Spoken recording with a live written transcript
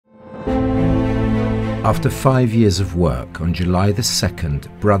After 5 years of work, on July the 2nd,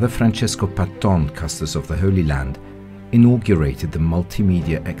 Brother Francesco Patton, Custos of the Holy Land, inaugurated the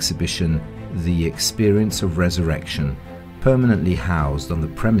multimedia exhibition The Experience of Resurrection, permanently housed on the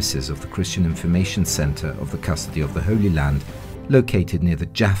premises of the Christian Information Center of the Custody of the Holy Land, located near the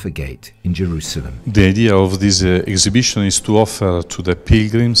Jaffa Gate in Jerusalem. The idea of this exhibition is to offer to the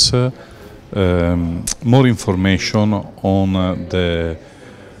pilgrims more information on the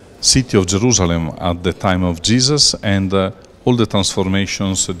city of Jerusalem at the time of Jesus and all the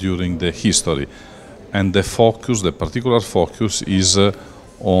transformations during the history. And the focus, the particular focus, is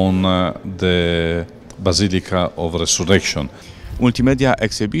on the Basilica of Resurrection. Multimedia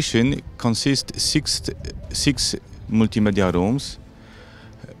exhibition consists six multimedia rooms.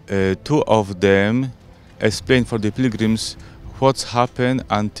 Two of them explain for the pilgrims what's happened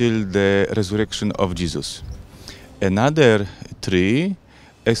until the resurrection of Jesus. Another three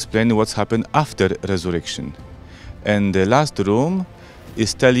explain what's happened after resurrection. And the last room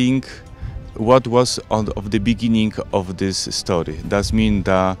is telling what was of the beginning of this story. That means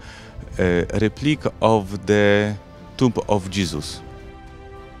the replica of the tomb of Jesus.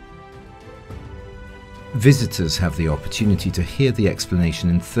 Visitors have the opportunity to hear the explanation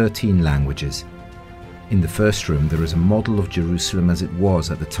in 13 languages. In the first room there is a model of Jerusalem as it was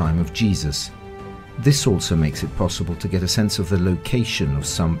at the time of Jesus. This also makes it possible to get a sense of the location of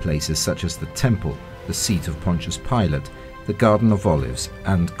some places such as the Temple, the seat of Pontius Pilate, the Garden of Olives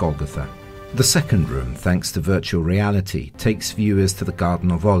and Golgotha. The second room, thanks to virtual reality, takes viewers to the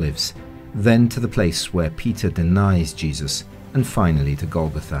Garden of Olives, then to the place where Peter denies Jesus, and finally to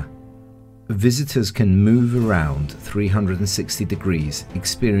Golgotha. Visitors can move around 360 degrees,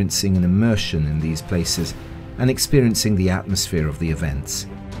 experiencing an immersion in these places and experiencing the atmosphere of the events.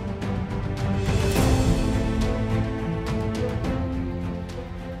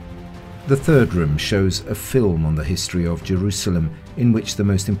 The third room shows a film on the history of Jerusalem, in which the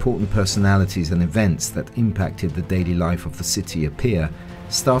most important personalities and events that impacted the daily life of the city appear,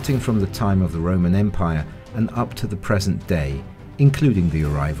 starting from the time of the Roman Empire and up to the present day, including the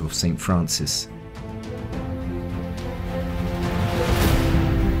arrival of St. Francis.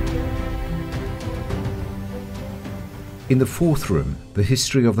 In the fourth room, the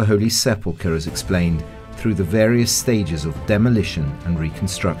history of the Holy Sepulchre is explained through the various stages of demolition and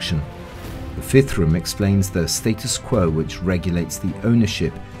reconstruction. The fifth room explains the status quo which regulates the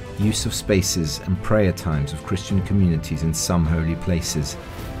ownership, use of spaces and prayer times of Christian communities in some holy places.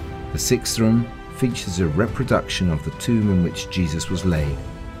 The sixth room features a reproduction of the tomb in which Jesus was laid.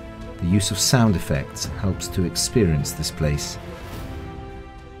 The use of sound effects helps to experience this place.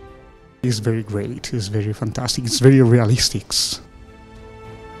 It's very great, it's very fantastic, it's very realistic.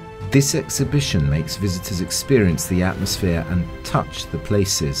 This exhibition makes visitors experience the atmosphere and touch the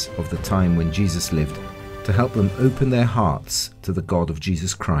places of the time when Jesus lived, to help them open their hearts to the God of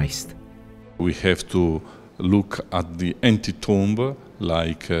Jesus Christ. We have to look at the empty tomb,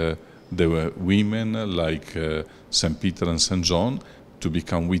 like there were women, like St. Peter and St. John, to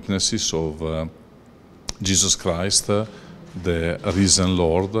become witnesses of Jesus Christ, the risen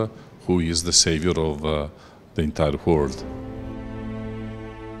Lord, who is the Savior of the entire world.